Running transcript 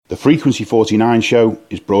The Frequency 49 show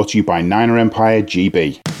is brought to you by Niner Empire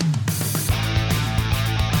GB.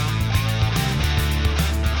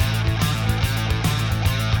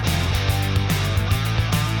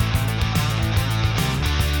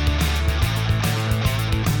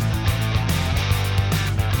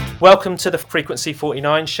 Welcome to the Frequency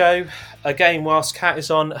 49 show. Again, whilst Kat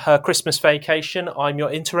is on her Christmas vacation, I'm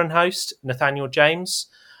your interim host, Nathaniel James.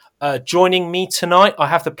 Joining me tonight, I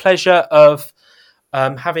have the pleasure of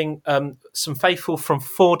having some faithful from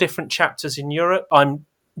 4 different chapters in Europe. I'm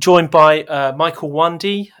joined by Michael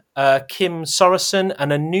Wandy, Kim Sorensen,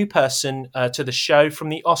 and a new person to the show from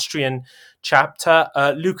the Austrian chapter,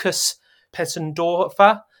 Lucas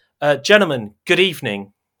Petendorfer. Gentlemen, good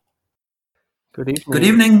evening. Good evening. Good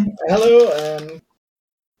evening. Hello.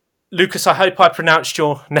 Lucas, I hope I pronounced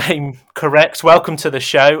your name correct. Welcome to the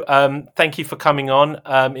show. Thank you for coming on.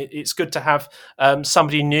 It's good to have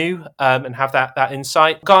somebody new and have that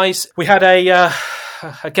insight. Guys, we had a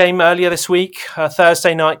game earlier this week, a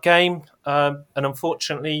Thursday night game, and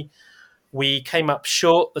unfortunately we came up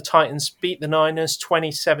short. The Titans beat the Niners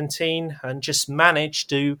 2017 and just managed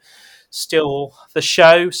to steal the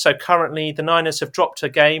show. So currently the Niners have dropped a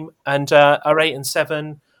game and are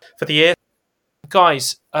 8-7 for the year.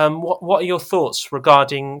 Guys, what are your thoughts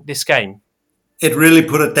regarding this game? It really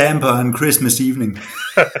put a damper on Christmas evening.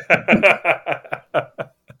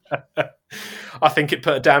 I think it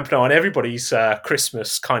put a damper on everybody's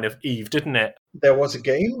Christmas kind of eve, didn't it? There was a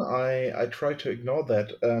game. I tried to ignore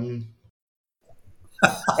that.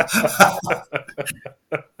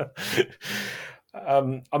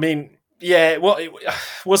 I mean, yeah. What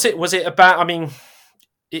was it? Was it about? I mean,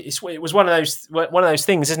 it was one of those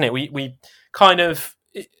things, isn't it? We kind of,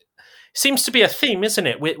 it seems to be a theme, isn't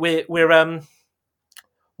it? We're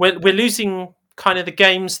losing kind of the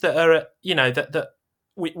games that are, that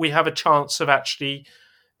we have a chance of actually,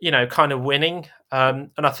 kind of winning.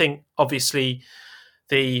 And I think obviously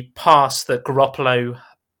the pass that Garoppolo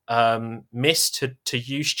missed to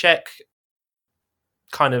Juszczyk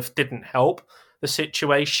kind of didn't help the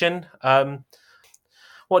situation.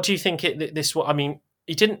 What do you think I mean,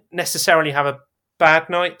 he didn't necessarily have a bad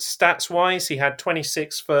night stats-wise. He had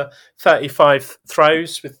 26 for 35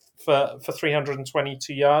 throws for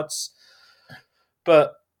 322 yards.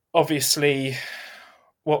 But obviously,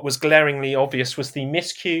 what was glaringly obvious was the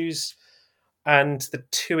miscues and the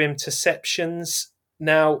 2 interceptions.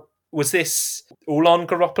 Now, was this all on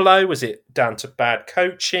Garoppolo? Was it down to bad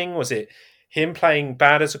coaching? Was it him playing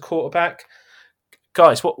bad as a quarterback?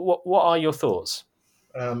 Guys, what are your thoughts?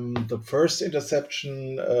 The first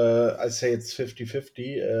interception, I say it's 50-50.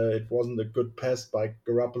 It wasn't a good pass by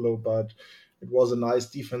Garoppolo, but it was a nice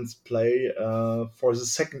defense play. For the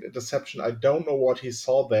second interception, I don't know what he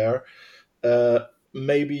saw there.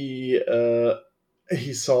 Maybe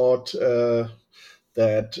he thought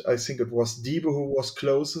that, I think it was Debo who was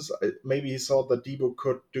closest. Maybe he thought that Debo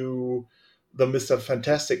could do the Mr.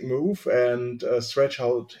 Fantastic move and stretch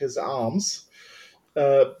out his arms.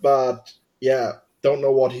 But yeah, don't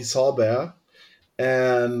know what he saw there.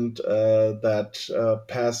 And that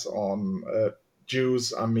pass on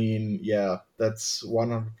Juice, I mean, yeah, that's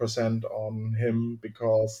 100% on him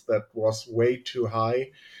because that was way too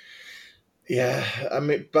high. Yeah, I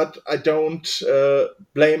mean, but I don't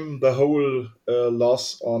blame the whole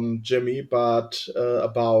loss on Jimmy, but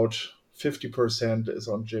about 50% is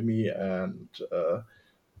on Jimmy, and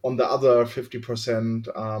on the other 50%,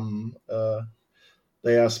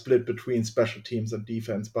 they are split between special teams and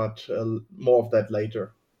defense, but more of that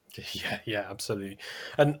later. Yeah, absolutely.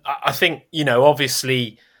 And I think,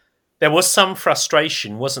 obviously there was some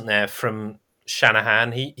frustration, wasn't there, from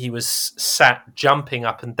Shanahan. He was sat jumping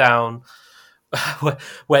up and down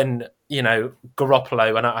when,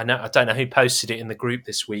 Garoppolo, and I don't know who posted it in the group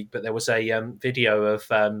this week, but there was a video of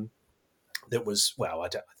that was, well,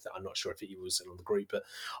 I'm not sure if it was on the group, but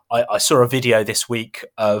I saw a video this week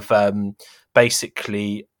of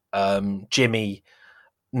basically Jimmy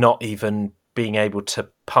not even being able to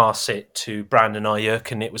pass it to Brandon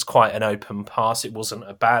Ayuk, and it was quite an open pass. It wasn't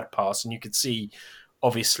a bad pass, and you could see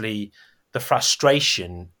obviously the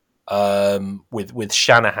frustration with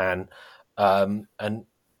Shanahan, and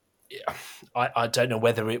I don't know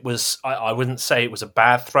whether it was. I wouldn't say it was a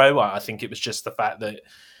bad throw. I think it was just the fact that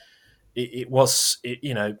it was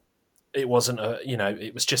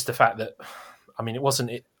just the fact that, I mean, it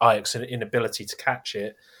wasn't Ayuk's inability to catch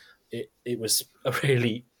it. It was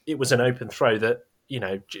an open throw that,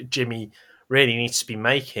 Jimmy really needs to be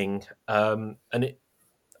making. And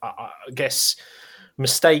I guess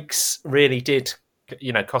mistakes really did,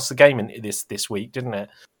 cost the game in this week, didn't it?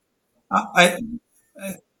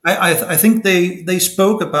 I think they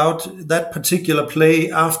spoke about that particular play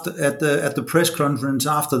after at the press conference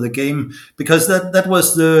after the game, because that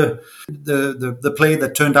was the play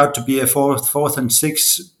that turned out to be a fourth and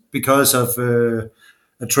six because of a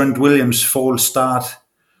Trent Williams false start.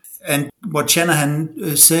 And what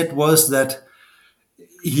Shanahan said was that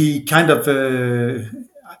he kind of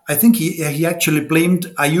I think he actually blamed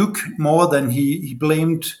Ayuk more than he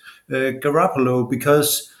blamed Garoppolo,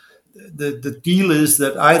 because the deal is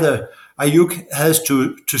that either Ayuk has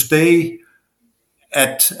to stay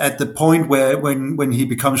at the point where when he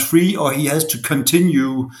becomes free, or he has to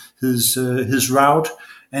continue his route,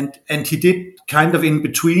 and he did kind of in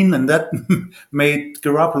between, and that made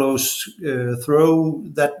Garoppolo's throw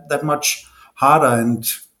that much harder, and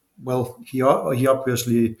well, he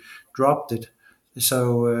obviously dropped it.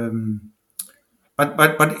 So,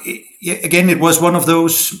 but again, it was one of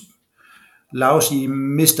those lousy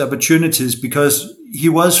missed opportunities, because he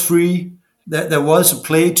was free. There was a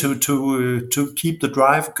play to keep the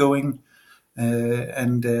drive going,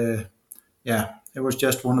 and yeah, it was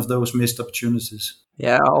just one of those missed opportunities.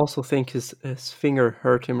 Yeah, I also think his finger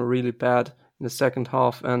hurt him really bad in the second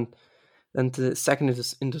half, and the second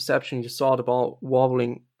interception, you saw the ball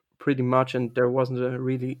wobbling pretty much, and there wasn't a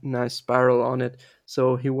really nice spiral on it.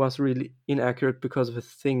 So he was really inaccurate because of his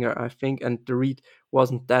finger, I think, and the read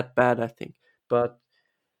wasn't that bad, I think. But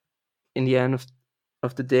in the end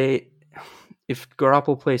of the day, if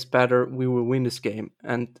Garoppolo plays better, we will win this game.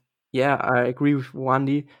 And yeah, I agree with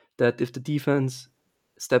Wandy that if the defense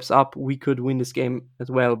steps up, we could win this game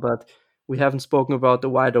as well. But we haven't spoken about the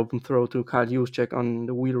wide open throw to Kyle Juszczyk on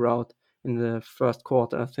the wheel route in the first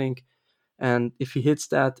quarter, I think. And if he hits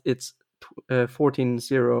that, it's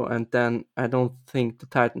 14-0, and then I don't think the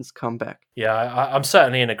Titans come back. Yeah, I'm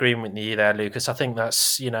certainly in agreement with you there, Lucas. I think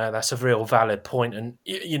that's a real valid point, and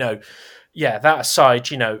yeah. That aside,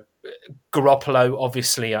 Garoppolo,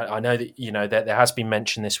 obviously, I know that there has been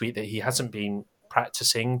mention this week that he hasn't been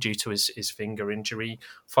practicing due to his finger injury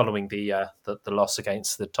following the loss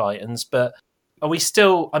against the Titans. But are we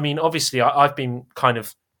still? I mean, obviously, I've been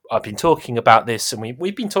talking about this, and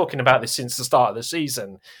we've been talking about this since the start of the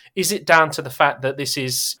season. Is it down to the fact that this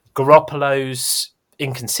is Garoppolo's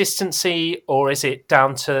inconsistency, or is it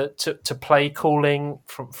down to play calling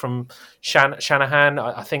from Shanahan?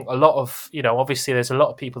 I think a lot of obviously there's a lot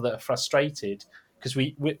of people that are frustrated because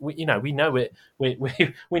we know it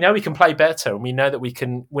we know we can play better, and we know that we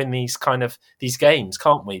can win these games,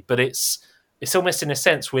 can't we? But it's almost in a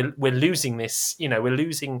sense we're losing this. We're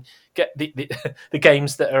losing the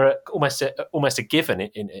games that are almost a given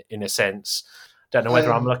in a sense. Don't know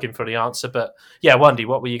whether I'm looking for the answer, but yeah, Wendy,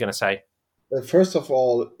 what were you going to say? First of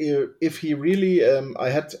all, if he really,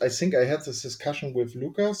 I think I had this discussion with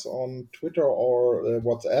Lucas on Twitter or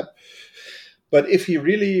WhatsApp, but if he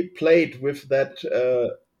really played with that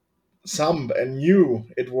thumb and knew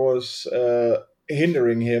it was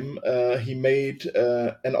hindering him, he made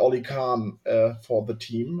an Oli Khan for the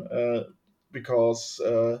team, because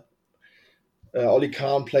Oli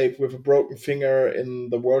Khan played with a broken finger in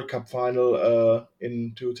the World Cup final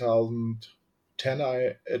in 2010,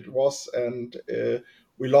 it was, and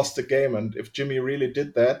we lost the game. And if Jimmy really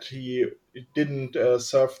did that, he didn't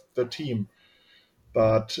serve the team,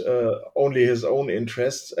 but only his own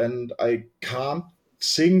interests. And I can't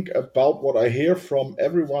think about what I hear from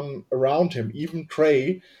everyone around him, even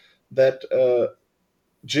Trey, that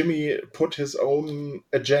Jimmy put his own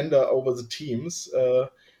agenda over the team's.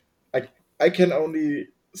 I can only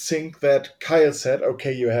think that Kyle said,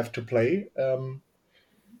 "Okay, you have to play,"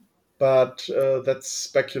 but that's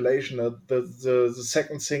speculation. The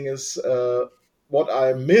second thing is what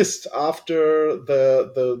I missed after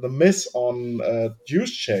the miss on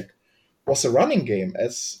Juszczyk was the running game,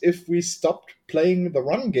 as if we stopped playing the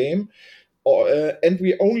run game, and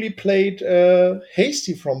we only played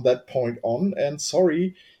Hasty from that point on. And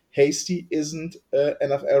sorry, Hasty isn't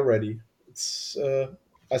NFL ready. It's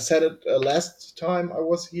I said it last time I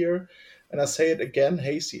was here, and I say it again.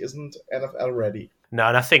 Hasty isn't NFL ready. No,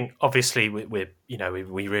 and I think obviously we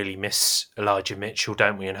really miss Elijah Mitchell,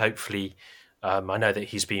 don't we? And hopefully, I know that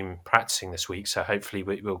he's been practicing this week, so hopefully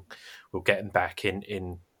we'll get him back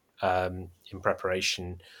in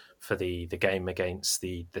preparation for the game against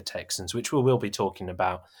the Texans, which we will be talking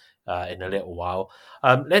about in a little while.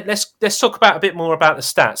 Let's talk about a bit more about the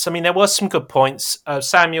stats. I mean, there was some good points.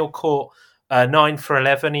 Samuel caught 9 for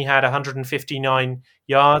 11. He had 159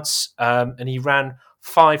 yards, and he ran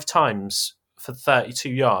 5 times for 32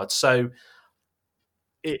 yards. So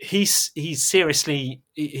he's seriously.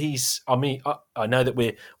 I mean, I know that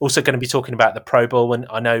we're also going to be talking about the Pro Bowl, and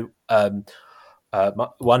I know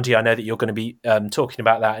Wendy, I know that you're going to be talking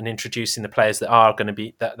about that and introducing the players that are going to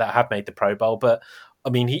be that have made the Pro Bowl. But I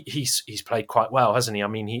mean, he's played quite well, hasn't he? I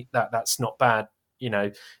mean, that's not bad,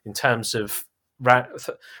 in terms of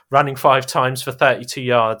running 5 times for 32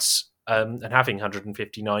 yards and having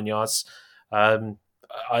 159 yards.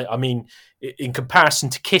 I mean, in comparison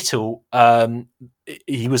to Kittle,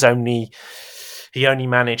 he only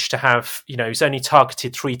managed to have, he's only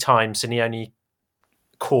targeted 3 times and he only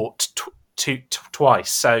caught twice.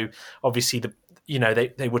 So obviously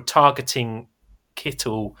they were targeting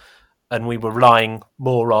Kittle and we were relying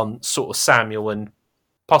more on sort of Samuel and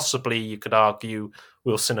possibly you could argue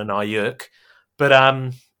Wilson and Ayuk. But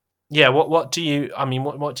what do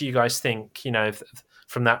you guys think,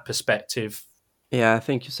 from that perspective? Yeah, I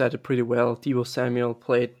think you said it pretty well. Deebo Samuel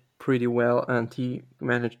played pretty well and he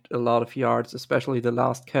managed a lot of yards, especially the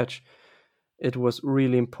last catch. It was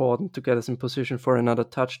really important to get us in position for another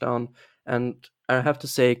touchdown. And I have to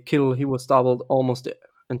say, Kittle, he was doubled almost the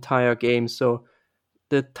entire game. So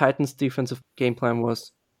the Titans' defensive game plan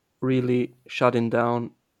was really shutting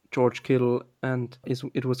down George Kittle. And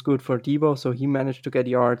it was good for Deebo, so he managed to get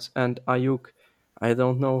yards. And Ayuk, I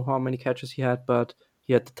don't know how many catches he had, but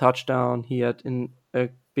he had the touchdown. He had a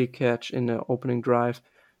big catch in the opening drive.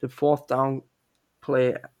 The 4th down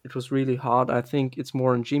play, it was really hard. I think it's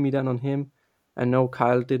more on Jimmy than on him. I know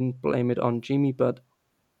Kyle didn't blame it on Jimmy, but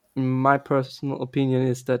my personal opinion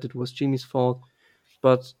is that it was Jimmy's fault.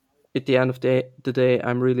 But at the end of the day,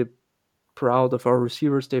 I'm really proud of our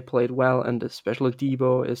receivers. They played well, and especially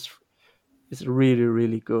Deebo is really,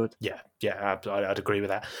 really good. Yeah, I'd agree with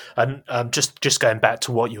that. And just going back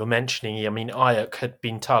to what you were mentioning, I mean, Ayuk had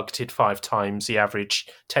been targeted 5 times. He averaged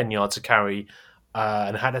 10 yards a carry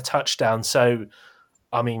and had a touchdown. So,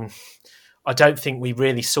 I mean, I don't think we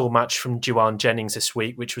really saw much from Juwan Jennings this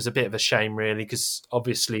week, which was a bit of a shame, really, because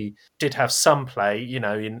obviously did have some play,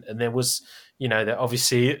 and there was, that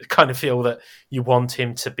obviously kind of feel that you want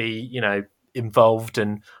him to be, involved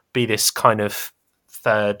and be this kind of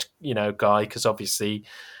third, guy, because obviously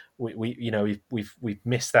we've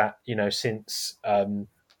missed that, since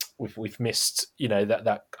we've missed,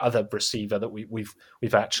 that other receiver that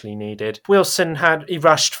we've actually needed. Wilson he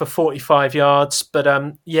rushed for 45 yards, but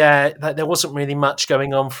there wasn't really much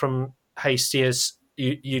going on from Hasty, as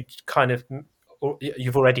you've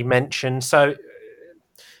already mentioned. So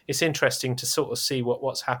it's interesting to sort of see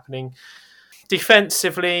what's happening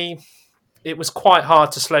defensively. It was quite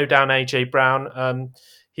hard to slow down AJ Brown.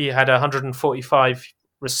 He had 145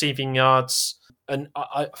 receiving yards, and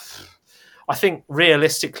I think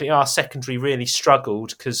realistically our secondary really struggled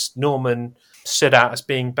because Norman stood out as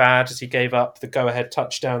being bad as he gave up the go-ahead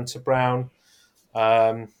touchdown to Brown.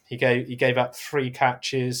 He gave up 3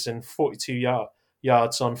 catches and 42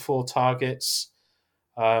 yards on 4 targets.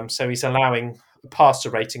 So he's allowing a passer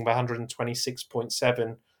rating of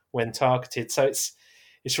 126.7 when targeted. So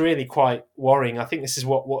it's really quite worrying. I think this is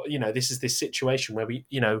this is this situation where we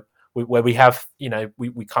have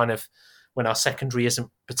we kind of, when our secondary isn't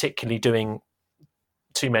particularly doing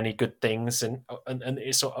too many good things, and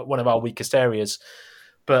it's one of our weakest areas.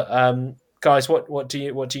 But guys, what do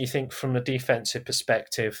you think from a defensive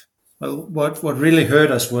perspective? Well, what really hurt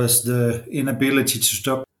us was the inability to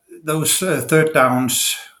stop those 3rd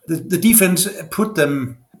downs. The defense put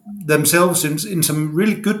themselves in some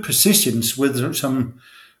really good positions with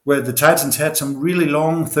where the Titans had some really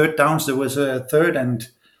long 3rd downs. There was a 3rd and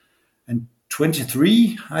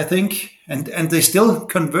 23, I think, and they still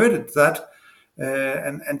converted that,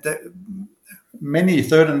 many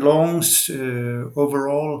 3rd and longs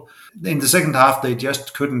overall. In the second half, they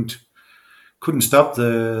just couldn't stop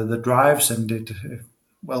the drives, and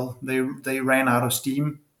they ran out of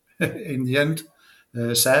steam in the end.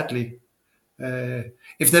 Sadly,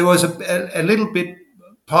 if there was a little bit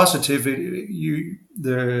positive,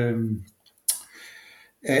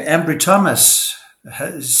 Ambry Thomas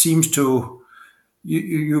seems to.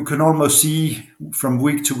 You can almost see from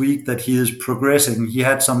week to week that he is progressing. He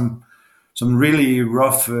had some really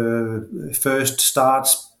rough first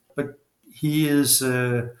starts, but he's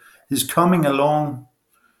coming along.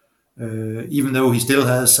 Even though he still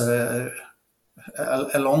has a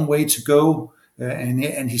long way to go,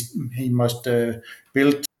 and he must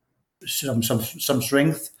build some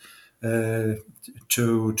strength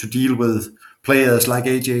to deal with players like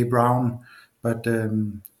AJ Brown, but.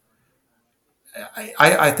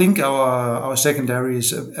 I think our secondary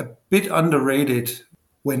is a bit underrated.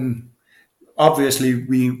 When obviously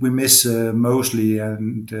we miss Mosley,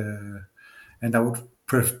 and I would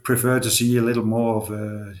prefer to see a little more of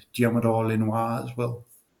Diamador Lenoir as well.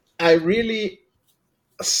 I really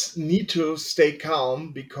need to stay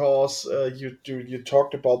calm because you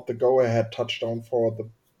talked about the go-ahead touchdown for the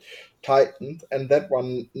Titans, and that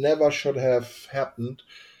one never should have happened.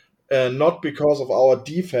 Not because of our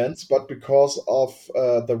defense, but because of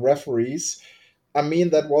the referees. I mean,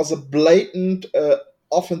 that was a blatant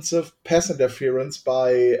offensive pass interference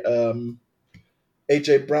by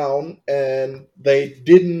AJ Brown, and they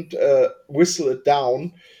didn't whistle it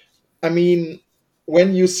down. I mean,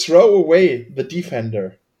 when you throw away the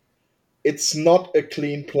defender, it's not a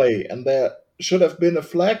clean play, and there should have been a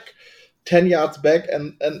flag 10 yards back,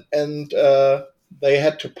 and they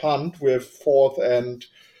had to punt with fourth and,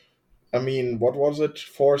 I mean, what was it,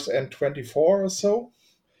 fourth and 24 or so.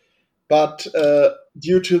 But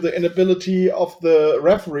due to the inability of the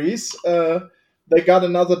referees, they got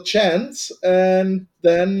another chance, and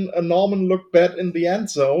then Norman looked bad in the end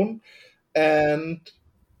zone. And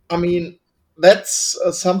I mean, that's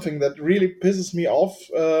something that really pisses me off.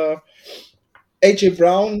 AJ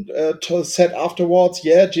Brown said afterwards,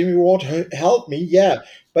 "Yeah, Jimmy Ward helped me. Yeah,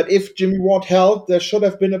 but if Jimmy Ward helped, there should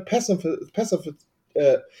have been a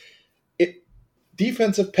uh,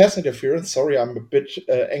 defensive pass interference." Sorry, I'm a bit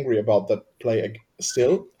angry about that play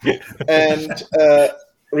still. And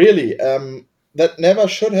really, that never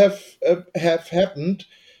should have happened.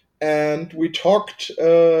 And we talked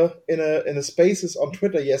in a Spaces on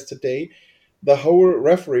Twitter yesterday. The whole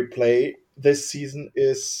referee play this season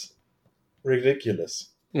is ridiculous.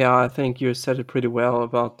 Yeah, I think you said it pretty well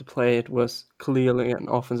about the play. It was clearly an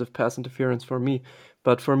offensive pass interference for me.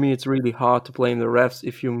 But for me, it's really hard to blame the refs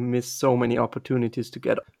if you miss so many opportunities to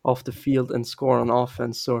get off the field and score on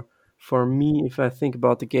offense. So for me, if I think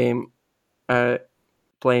about the game, I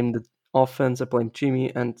blame the offense, I blame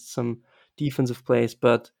Jimmy and some defensive plays,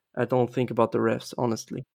 but I don't think about the refs,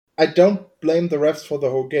 honestly. I don't blame the refs for the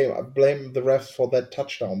whole game. I blame the refs for that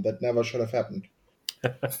touchdown that never should have happened.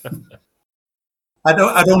 I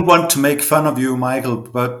don't want to make fun of you, Michael,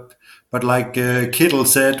 but like Kittle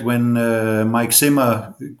said when Mike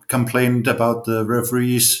Zimmer complained about the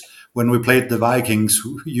referees when we played the Vikings,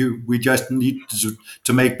 we just need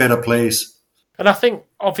to make better plays. And I think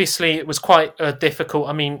obviously it was quite difficult.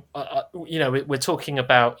 I mean, we're talking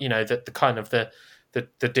about the kind of the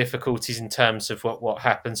difficulties in terms of what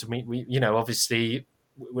happens. And we obviously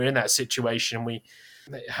we're in that situation.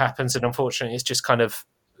 It happens, and unfortunately, it's just kind of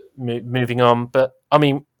moving on. But I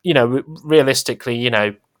mean, realistically,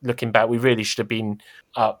 looking back, we really should have been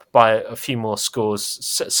up by a few more scores.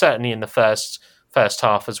 Certainly in the first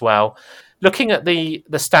half as well. Looking at the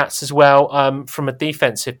stats as well, from a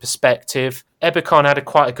defensive perspective, Ebukon had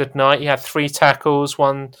quite a good night. He had 3 tackles,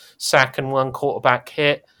 1 sack, and 1 quarterback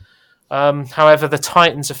hit. However, the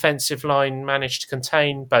Titans' offensive line managed to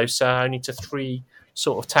contain Bosa only to 3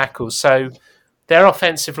 sort of tackles. So their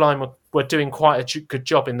offensive line were doing quite a good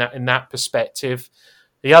job in that perspective.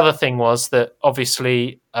 The other thing was that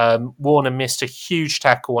obviously Warner missed a huge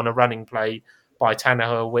tackle on a running play by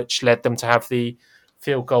Tannehill, which led them to have the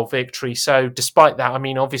field goal victory. So despite that, I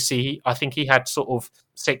mean, obviously, I think he had sort of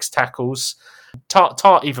 6 tackles.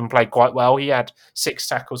 Tart even played quite well. He had 6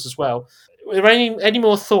 tackles as well. Were there any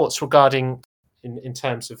more thoughts regarding in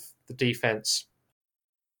terms of the defense?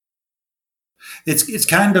 It's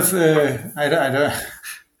kind of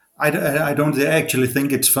I don't actually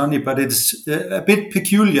think it's funny, but it's a bit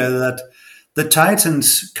peculiar that the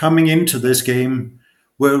Titans coming into this game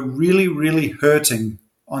were really, really hurting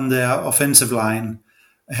on their offensive line.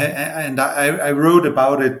 And I wrote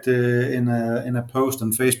about it in a post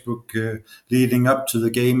on Facebook leading up to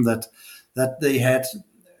the game that they had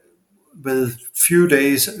with a few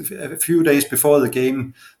days before the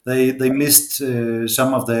game they missed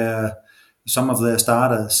some of their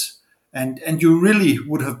starters, and you really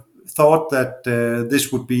would have thought that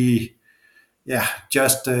this would be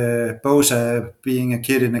just Bosa being a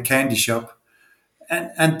kid in a candy shop.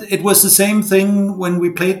 And it was the same thing when we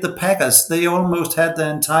played the Packers. They almost had the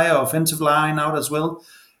entire offensive line out as well.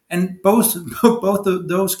 And both of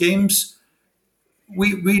those games,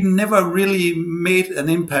 we never really made an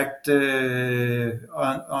impact on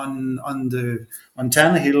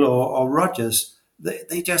Tannehill or Rodgers.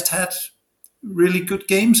 They just had really good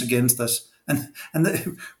games against us. And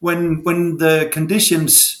when the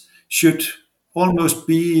conditions should almost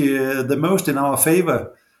be the most in our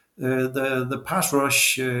favor, the pass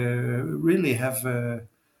rush really have been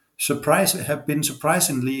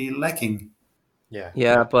surprisingly lacking.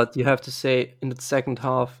 Yeah, but you have to say in the second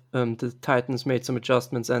half, the Titans made some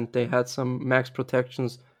adjustments and they had some max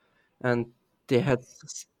protections, and they had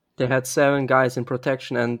 7 guys in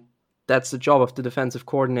protection, and that's the job of the defensive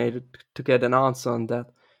coordinator to get an answer on that.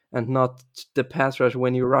 and not the pass rush.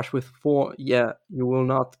 When you rush with 4, you will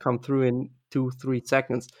not come through in 2-3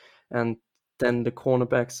 seconds. And then the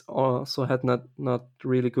cornerbacks also had not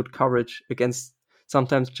really good coverage against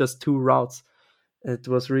sometimes just 2 routes. It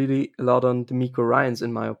was really a lot on D'Amico Ryans,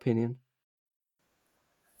 in my opinion.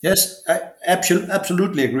 Yes, I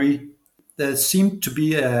absolutely agree. There seemed to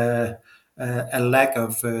be a lack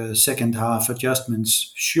of second half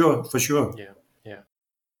adjustments. Sure, for sure. Yeah.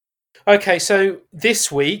 Okay, so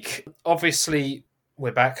this week, obviously,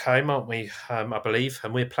 we're back home, aren't we? I believe,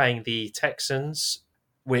 and we're playing the Texans,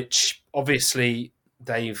 which obviously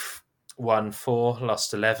they've won 4,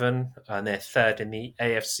 lost 11, and they're third in the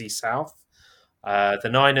AFC South. The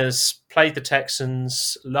Niners played the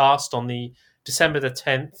Texans last on the December the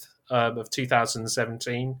 10th of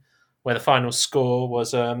 2017, where the final score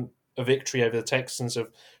was a victory over the Texans of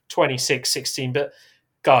 26-16. But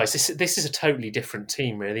guys, this is a totally different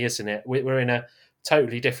team, really, isn't it? We're in a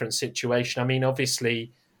totally different situation. I mean,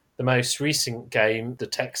 obviously, the most recent game the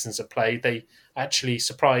Texans have played, they actually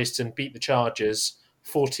surprised and beat the Chargers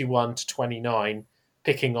 41-29,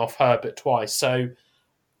 picking off Herbert twice. So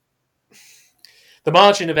the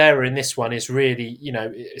margin of error in this one is really,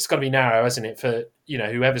 it's got to be narrow, isn't it, for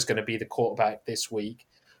whoever's going to be the quarterback this week.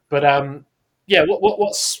 But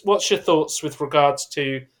what's your thoughts with regards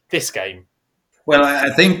to this game? Well, I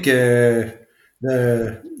think their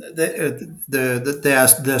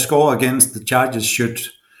score against the Chargers should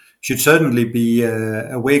certainly be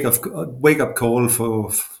a wake up call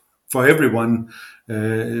for everyone.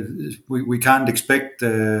 We can't expect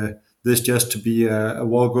this just to be a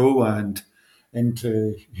walkover, and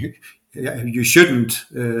you shouldn't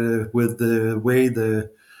with the way the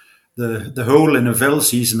whole NFL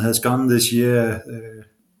season has gone this year.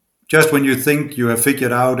 Just when you think you have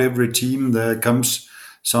figured out every team, there comes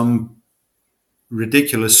some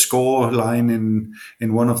ridiculous score line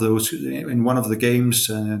in one of the games,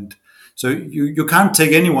 and so you can't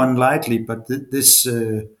take anyone lightly. But this,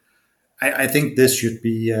 I think this should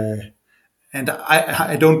be, and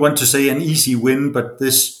I don't want to say an easy win, but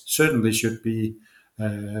this certainly should be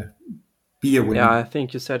a win. Yeah, I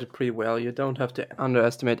think you said it pretty well. You don't have to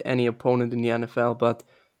underestimate any opponent in the NFL, but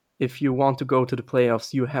if you want to go to the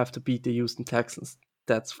playoffs, you have to beat the Houston Texans.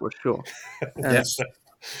 That's for sure. Yes.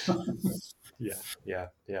 Yeah.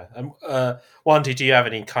 Wandy, do you have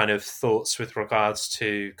any kind of thoughts with regards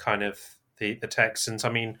to kind of the Texans?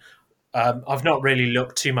 I mean, I've not really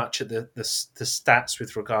looked too much at the stats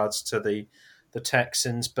with regards to the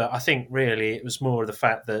Texans, but I think really it was more of the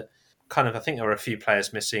fact that kind of I think there were a few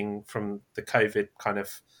players missing from the COVID kind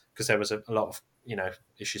of because there was a lot of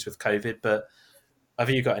issues with COVID. But have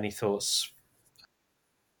you got any thoughts?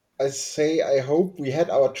 I hope we had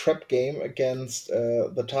our trap game against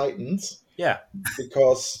the Titans. Yeah.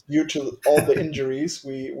 Because due to all the injuries,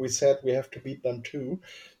 we said we have to beat them too,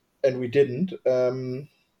 and we didn't. And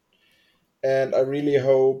I really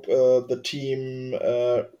hope the team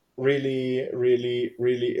really, really,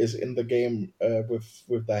 really is in the game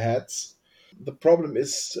with the heads. The problem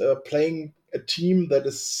is playing a team that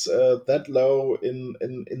is that low in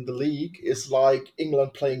the league is like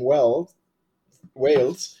England playing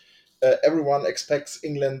Wales. Everyone expects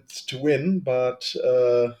England to win, but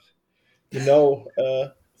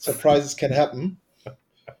surprises can happen.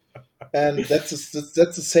 And that's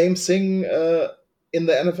the same thing in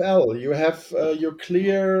the NFL. You have your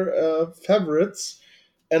clear favorites,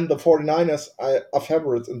 and the 49ers are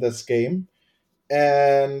favorites in this game.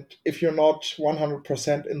 And if you're not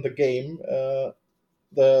 100% in the game,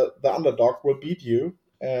 the underdog will beat you.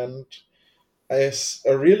 And I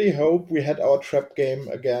really hope we had our trap game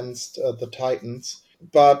against the Titans.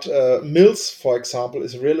 But Mills, for example,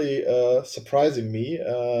 is really surprising me.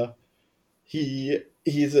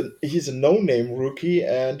 He's a no-name rookie,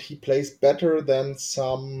 and he plays better than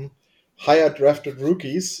some higher drafted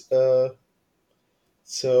rookies.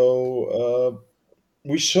 So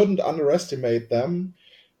we shouldn't underestimate them,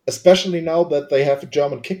 especially now that they have a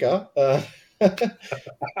German kicker. But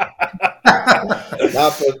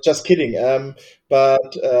just kidding.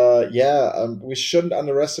 We shouldn't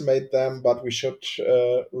underestimate them, but we should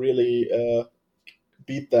really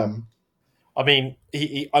beat them. I mean,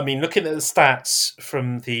 looking at the stats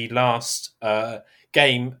from the last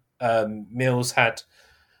game, Mills had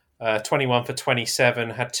 21 for 27,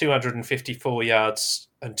 had 254 yards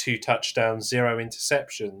and 2 touchdowns, 0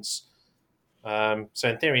 interceptions. So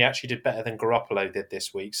in theory, he actually did better than Garoppolo did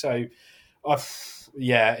this week. So,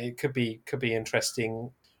 it could be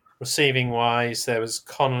interesting. Receiving wise, there was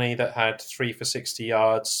Conley that had 3 for 60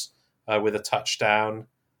 yards with a touchdown,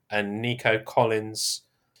 and Nico Collins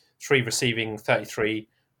 3 receiving, 33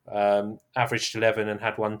 averaged 11 and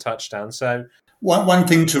had 1 touchdown. So One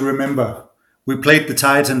thing to remember: we played the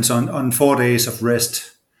Titans on 4 days of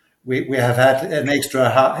rest. We have had an extra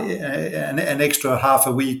half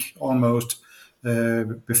a week almost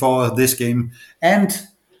before this game, and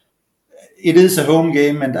it is a home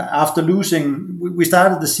game. And after losing, we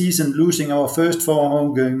started the season losing our first 4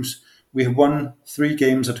 home games. We have won 3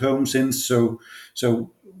 games at home since. So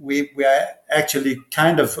we are actually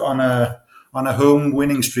kind of on a home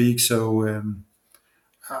winning streak. So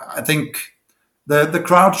I think the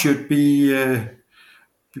crowd should be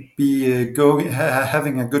going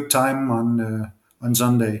having a good time on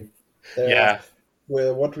Sunday. yeah,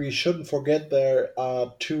 Well, what we shouldn't forget, there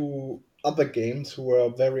are 2 other games who are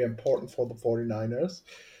very important for the 49ers,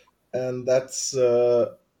 and that's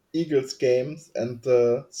Eagles games and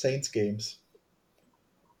the Saints games.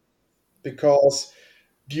 Because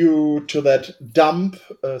due to that dump,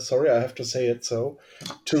 sorry, I have to say it so,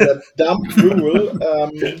 to that dump rule,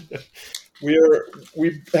 we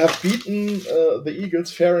have beaten the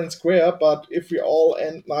Eagles fair and square, but if we all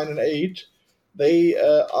end 9-8, they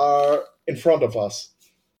are in front of us.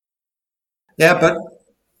 Yeah, but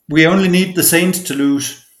we only need the Saints to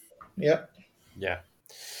lose. Yeah. yeah.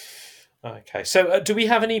 Okay, so do we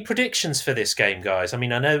have any predictions for this game, guys? I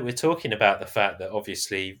mean, I know we're talking about the fact that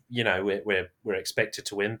obviously, we're expected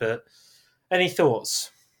to win, but any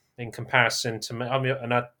thoughts in comparison to? I mean,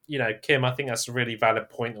 Kim, I think that's a really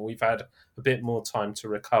valid point that we've had a bit more time to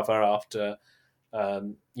recover after,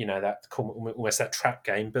 that almost that trap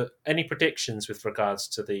game. But any predictions with regards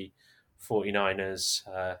to the 49ers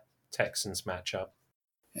Texans matchup?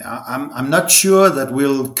 Yeah, I'm not sure that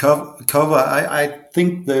we'll cover. I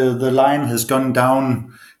think the line has gone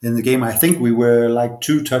down in the game. I think we were like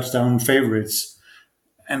 2 touchdown favorites,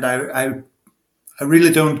 and I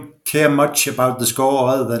really don't care much about the score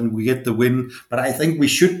other than we get the win. But I think we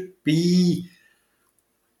should be,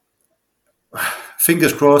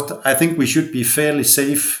 fingers crossed, I think we should be fairly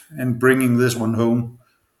safe in bringing this one home.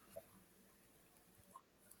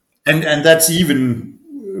 And that's even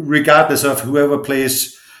regardless of whoever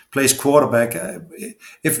plays quarterback.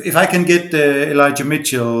 If I can get Elijah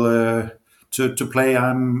Mitchell to play,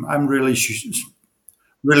 I'm really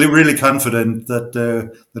confident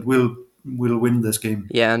that we'll win this game.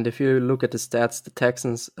 Yeah, and if you look at the stats, the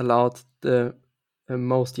Texans allowed the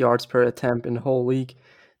most yards per attempt in the whole league.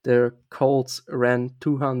 The Colts ran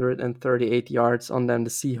 238 yards on them. The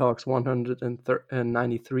Seahawks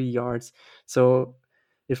 193 yards. So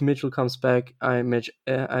if Mitchell comes back,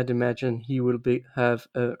 I'd imagine he will have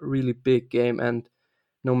a really big game. And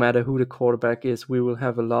no matter who the quarterback is, we will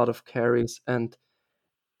have a lot of carries, and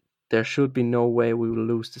there should be no way we will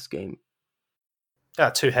lose this game.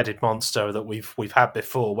 That two-headed monster that we've had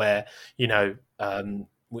before, where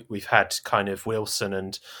we've had kind of Wilson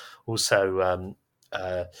and also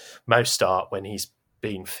Mostart when he's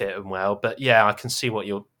been fit and well. But yeah, I can see what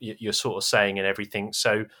you're sort of saying and everything.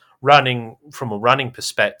 So running from a running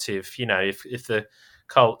perspective, if the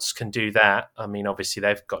Colts can do that, I mean, obviously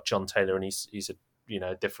they've got John Taylor and he's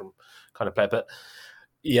a different kind of player, but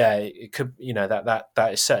yeah, it could that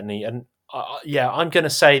is certainly and. I'm going to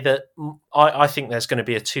say that I think there's going to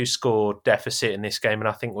be a 2-score deficit in this game, and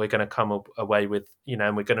I think we're going to come away with,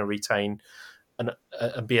 and we're going to retain and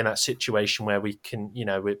be in that situation where we can,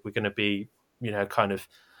 we're going to be, kind of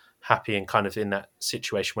happy and kind of in that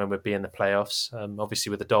situation when we'll be in the playoffs. Obviously,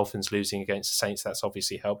 with the Dolphins losing against the Saints, that's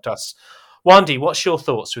obviously helped us. Wandy, what's your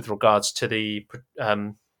thoughts with regards to the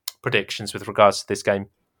predictions with regards to this game?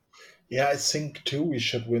 Yeah, I think too we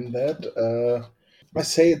should win that. I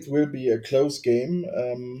say it will be a close game,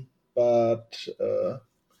 but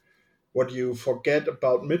what you forget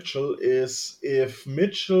about Mitchell is if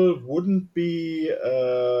Mitchell wouldn't be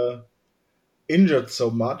injured so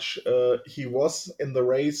much, he was in the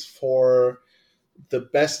race for the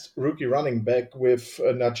best rookie running back with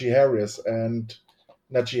Najee Harris, and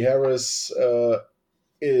Najee Harris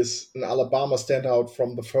is an Alabama standout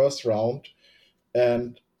from the first round,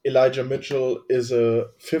 and Elijah Mitchell is a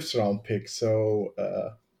 5th-round pick. So,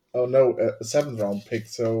 a 7th-round pick.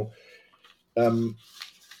 So,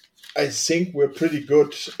 I think we're pretty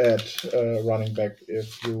good at running back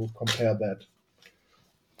if you compare that.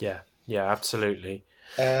 Yeah, absolutely.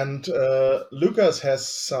 And Lucas has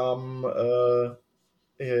some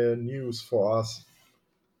news for us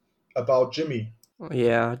about Jimmy.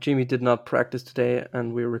 Yeah, Jimmy did not practice today,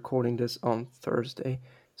 and we're recording this on Thursday.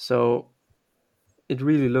 So it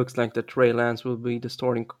really looks like that Trey Lance will be the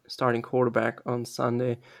starting quarterback on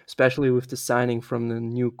Sunday, especially with the signing from the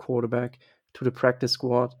new quarterback to the practice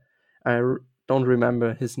squad. Don't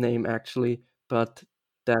remember his name actually, but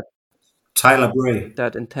that Tyler Bray.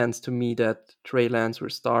 that intense to me that Trey Lance will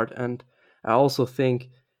start. And I also think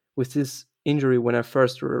with this injury, when I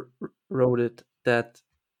first wrote it, that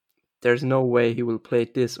there's no way he will play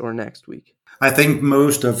this or next week. I think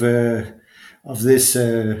most of this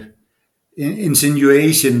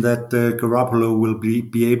insinuation that Garoppolo will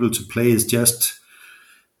be able to play is just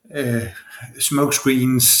smoke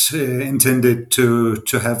screens intended to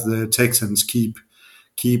have the Texans keep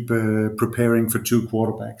preparing for two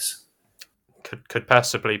quarterbacks. Could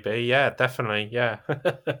possibly be, yeah, definitely, yeah.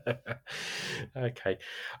 Okay,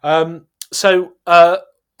 so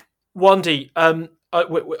Wandy,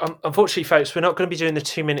 unfortunately, folks, we're not going to be doing the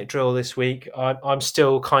 2-minute drill this week. I'm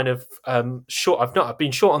still kind of short. I've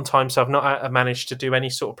been short on time, so I've not managed to do any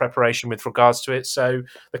sort of preparation with regards to it. So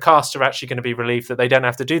the cast are actually going to be relieved that they don't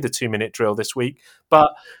have to do the 2-minute drill this week.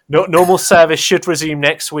 But normal service should resume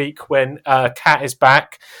next week when Kat is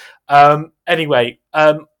back. Anyway,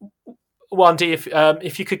 Wandy,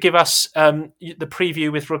 if you could give us the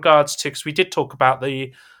preview with regards to, because we did talk about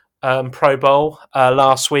the Pro Bowl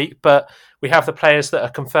last week, but we have the players that are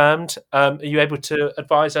confirmed. Are you able to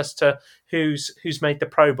advise us to who's made the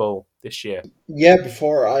Pro Bowl this year? Yeah,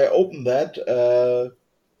 before I open that,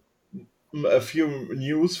 a few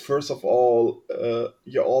news. First of all,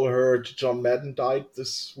 you all heard John Madden died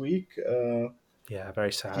this week. Yeah,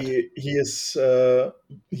 very sad. He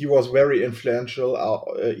was very influential,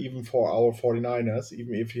 even for our 49ers,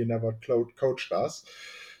 even if he never coached us.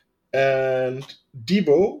 And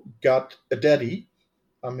Debo got a daddy.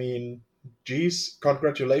 I mean, geez,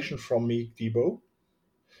 congratulations from me, Debo.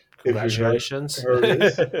 Congratulations. If you heard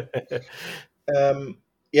this.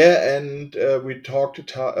 Yeah, and we talked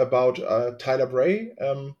about Tyler Bray.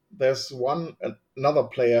 There's another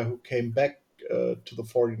player who came back to the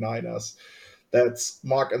 49ers. That's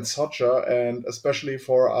Mark and Socher, and especially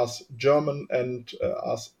for us German and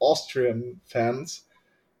us Austrian fans,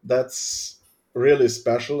 that's really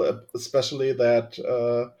special, especially that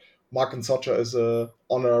Mark and Socher is an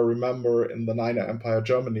honorary member in the Niner Empire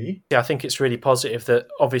Germany. Yeah, I think it's really positive that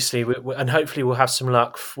obviously, and hopefully we'll have some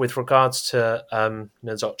luck with regards to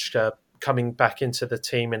Socher coming back into the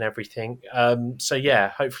team and everything. So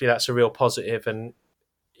yeah, hopefully that's a real positive, and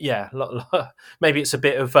yeah, maybe it's a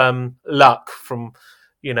bit of luck from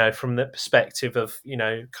the perspective of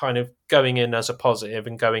kind of going in as a positive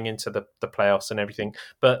and going into the playoffs and everything.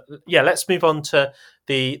 But yeah, let's move on to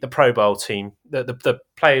the Pro Bowl team, the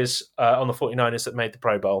players on the 49ers that made the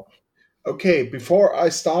Pro Bowl. Okay, before I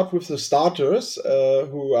start with the starters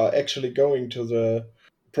who are actually going to the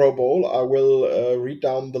Pro Bowl, I will read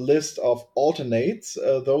down the list of alternates.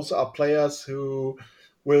 Those are players who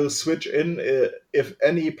will switch in if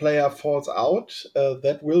any player falls out.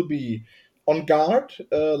 That will be on guard,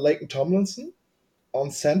 Laken Tomlinson.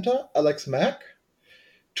 On center, Alex Mack.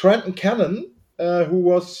 Trenton Cannon, who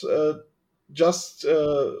was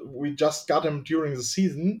we just got him during the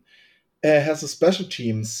season, has a special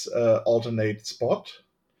teams alternate spot.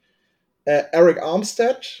 Eric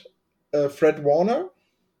Armstead, Fred Warner,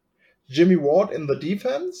 Jimmy Ward in the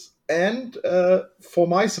defense, and for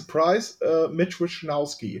my surprise, Mitch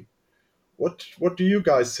Wisnowski. What do you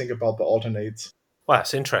guys think about the alternates? Well,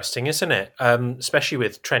 that's interesting, isn't it? Especially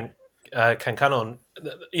with Trent Cannon.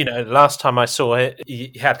 Last time I saw it,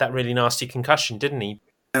 he had that really nasty concussion, didn't he?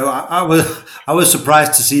 I was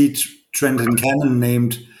surprised to see Trenton Cannon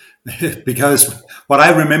named because what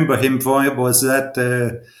I remember him for was that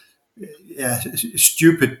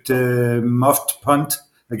stupid muffed punt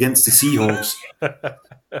against the Seahawks.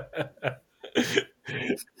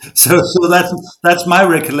 So that's my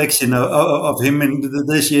recollection of him in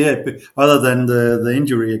this year, other than the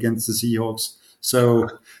injury against the Seahawks. So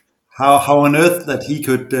how on earth that he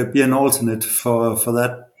could be an alternate for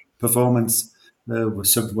that performance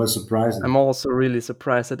was surprising. I'm also really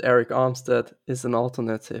surprised that Eric Armstead is an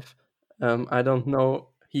alternative. I don't know.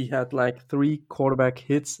 He had like 3 quarterback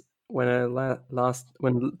hits when the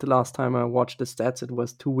last time I watched the stats. It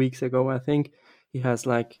was 2 weeks ago, I think. He has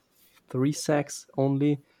like 3 sacks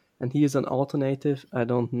only, and he is an alternative. I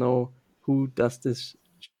don't know who does this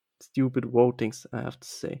stupid votings, I have to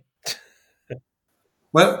say.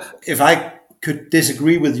 Well, if I could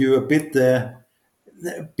disagree with you a bit there,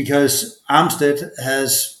 because Armstead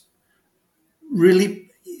has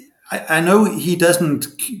really, I know he doesn't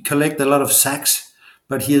collect a lot of sacks,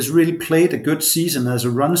 but he has really played a good season as a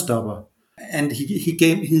run stopper. And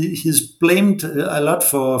he's blamed a lot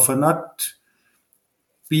for not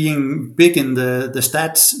being big in the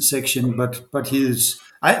stats section, but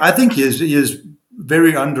I think he is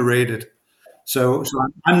very underrated. So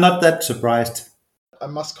I'm not that surprised. I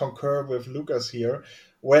must concur with Lucas here.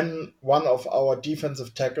 when one of our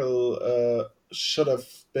defensive tackle should have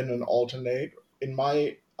been an alternate. In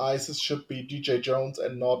my eyes, it should be DJ Jones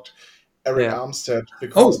and not Eric Armstead,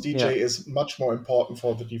 because DJ is much more important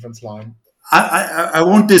for the defense line. I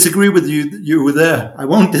won't disagree with you there. I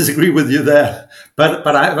won't disagree with you there. But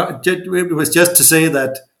it was just to say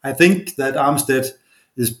that I think that Armstead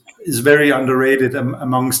is very underrated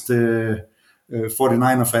amongst the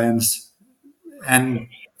 49er fans.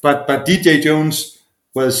 But DJ Jones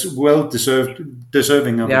was well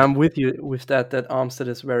deserving of it. Yeah, I'm with you with that Armstead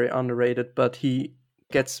is very underrated, but he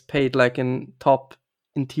gets paid like in top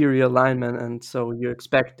interior lineman, and so you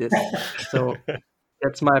expect this. So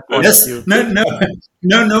that's my point of view.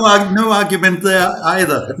 No argument there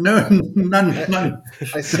either. None.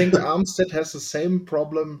 I think Armstead has the same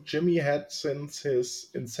problem Jimmy had since his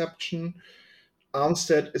inception.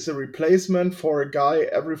 Armstead is a replacement for a guy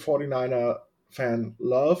every 49er fan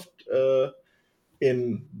loved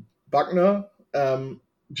in Buckner.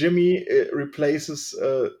 Jimmy replaces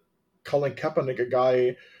Colin Kaepernick, a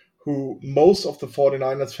guy who most of the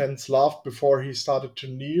 49ers fans loved before he started to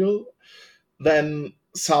kneel. Then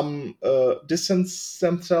some distance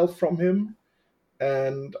themselves from him.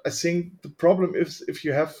 And I think the problem is if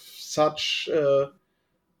you have such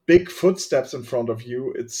big footsteps in front of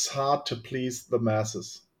you, it's hard to please the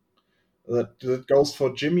masses. That goes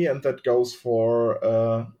for Jimmy and that goes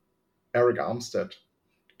for Eric Armstead.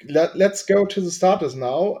 Let's go to the starters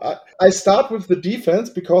now. I start with the defense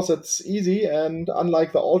because it's easy, and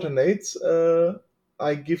unlike the alternates,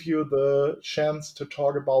 I give you the chance to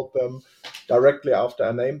talk about them directly after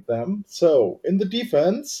I named them. So, in the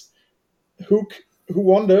defense, who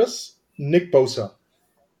wonders? Nick Bosa.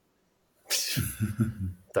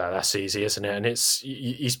 That's easy, isn't it? And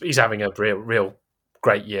he's having a real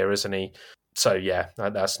great year, isn't he? So yeah,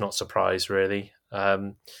 that's not a surprise really.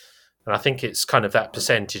 And I think it's kind of that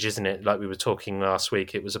percentage, isn't it? Like we were talking last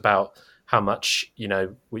week, it was about how much,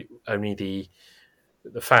 only the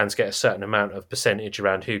fans get a certain amount of percentage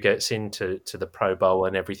around who gets into the Pro Bowl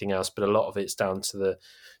and everything else, but a lot of it's down to the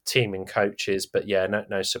team and coaches. But yeah,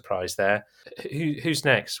 no surprise there. Who's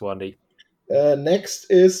next, Wandy? Next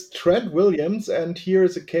is Trent Williams, and here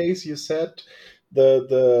is a case you said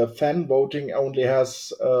the fan voting only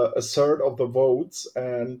has a third of the votes,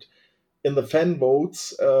 and in the fan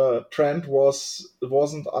votes, Trent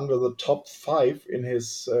wasn't under the top 5 in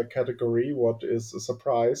his category, what is a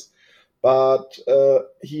surprise. But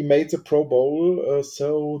he made the Pro Bowl,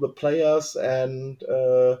 so the players and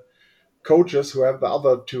coaches who have the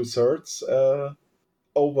other 2/3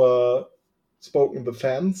 overspoken the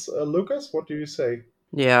fans. Lucas, what do you say?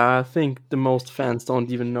 Yeah, I think the most fans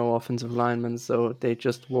don't even know offensive linemen, so they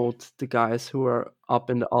just vote the guys who are up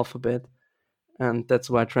in the alphabet. And that's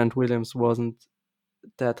why Trent Williams wasn't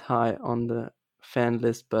that high on the fan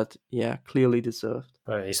list, but yeah, clearly deserved.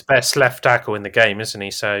 Well, he's the best left tackle in the game, isn't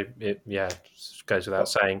he? So it goes without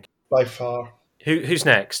saying. By far. Who's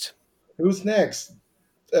next? Who's next?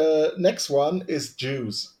 Next one is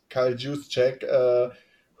Juice, Kyle Juszczyk,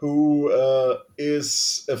 who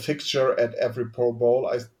is a fixture at every Pro Bowl.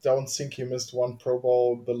 I don't think he missed one Pro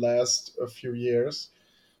Bowl the last few years.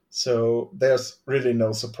 So there's really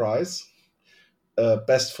no surprise.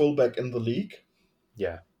 Best fullback in the league.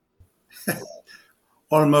 Yeah.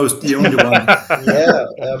 Almost the only one. Yeah.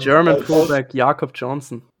 German fullback Jakob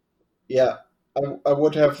Johnson. Yeah. I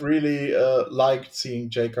would have really liked seeing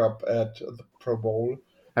Jacob at the Pro Bowl.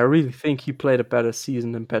 I really think he played a better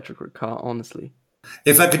season than Patrick Ricard, honestly.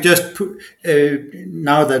 If I could just put,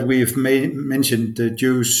 now that we've mentioned the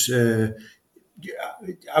Juice, I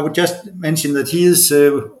would just mention that he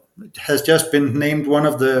has just been named one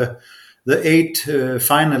of the 8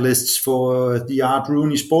 finalists for the Art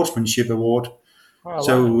Rooney Sportsmanship Award. Oh,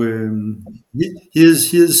 so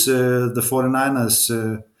here's the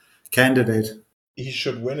 49ers candidate. He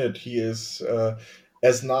should win it. He is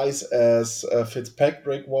as nice as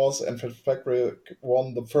Fitzpatrick was, and Fitzpatrick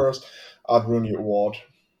won the first Art Rooney Award.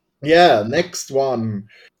 Yeah, next one.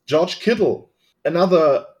 George Kittle.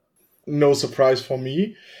 Another no surprise for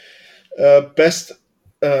me. Best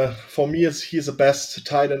for me is he's the best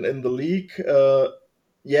tight end in the league.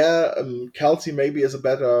 Kelsey maybe is a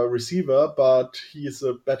better receiver, but he's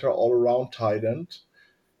a better all-around tight end.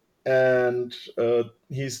 And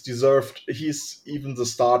he's deserved. He's even the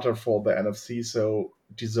starter for the NFC, so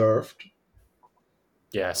deserved.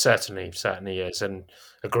 Yeah, certainly is, and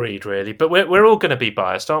agreed, really. But we're all going to be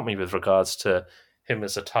biased, aren't we, with regards to him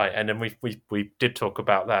as a tight end? And we did talk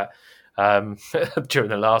about that during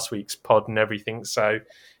the last week's pod and everything. So,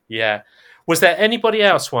 yeah. Was there anybody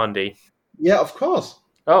else, Wandy? Yeah, of course.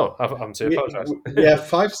 Oh, I'm to apologise. We have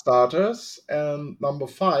 5 starters, and number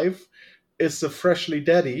 5 is the freshly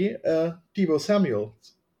daddy, Deebo Samuel.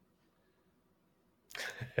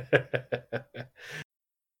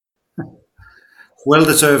 Well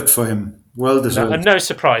deserved for him. Well deserved. No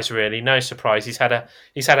surprise, really. No surprise. He's had a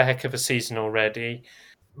heck of a season already.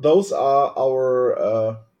 Those are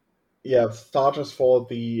our starters for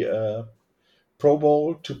the Pro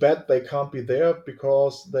Bowl. Too bad they can't be there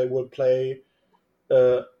because they will play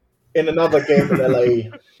in another game in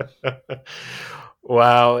LA.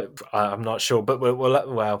 Well, I'm not sure, but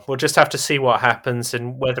we'll just have to see what happens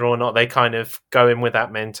and whether or not they kind of go in with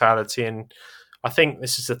that mentality. And I think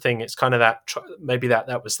this is the thing; it's kind of that maybe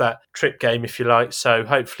that was that trip game, if you like. So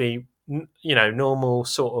hopefully, normal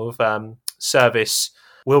sort of service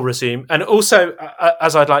will resume. And also,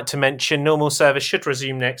 as I'd like to mention, normal service should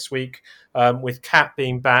resume next week with Kat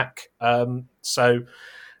being back. So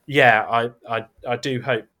yeah, I do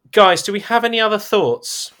hope. Guys, do we have any other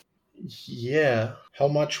thoughts? Yeah, how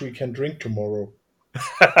much we can drink tomorrow.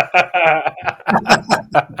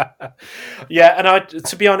 Yeah, and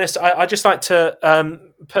to be honest, I just like to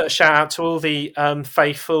put a shout out to all the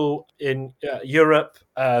faithful in Europe.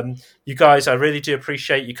 You guys, I really do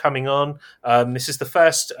appreciate you coming on. This is the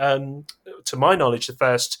first, to my knowledge, the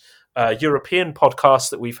first European podcast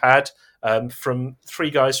that we've had from 3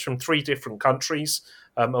 guys from 3 different countries.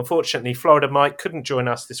 Unfortunately, Florida Mike couldn't join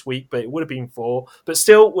us this week, but it would have been 4. But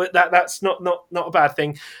still, that's not a bad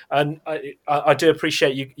thing, and I do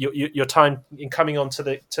appreciate your time in coming on to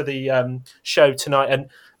the show tonight.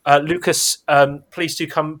 And Lucas, please do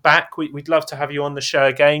come back. We'd love to have you on the show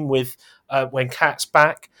again with when Kat's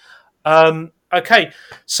back. Okay,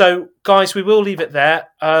 so guys, we will leave it there.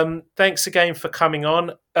 Thanks again for coming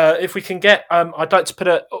on. If we can get, I'd like to put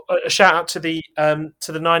a shout out to the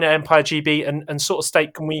Niner Empire GB and sort of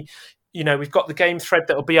state, can we, we've got the game thread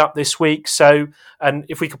that will be up this week. So, and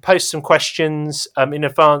if we could post some questions in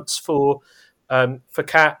advance for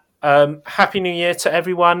Kat. Happy New Year to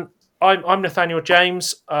everyone. I'm Nathaniel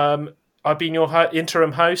James. I've been your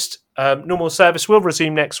interim host. Normal service will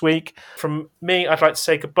resume next week. From me, I'd like to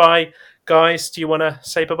say goodbye. Guys, do you want to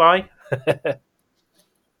say bye-bye?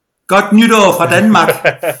 Godt nytår fra Danmark.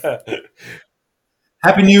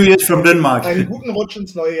 Happy New Year from Denmark. Einen guten Rutsch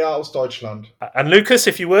ins neue Jahr aus Deutschland. And Lucas,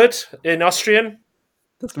 if you would, in Austrian.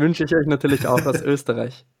 Das wünsche ich euch natürlich auch aus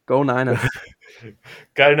Österreich. Go Niners.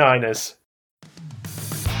 Go Niners.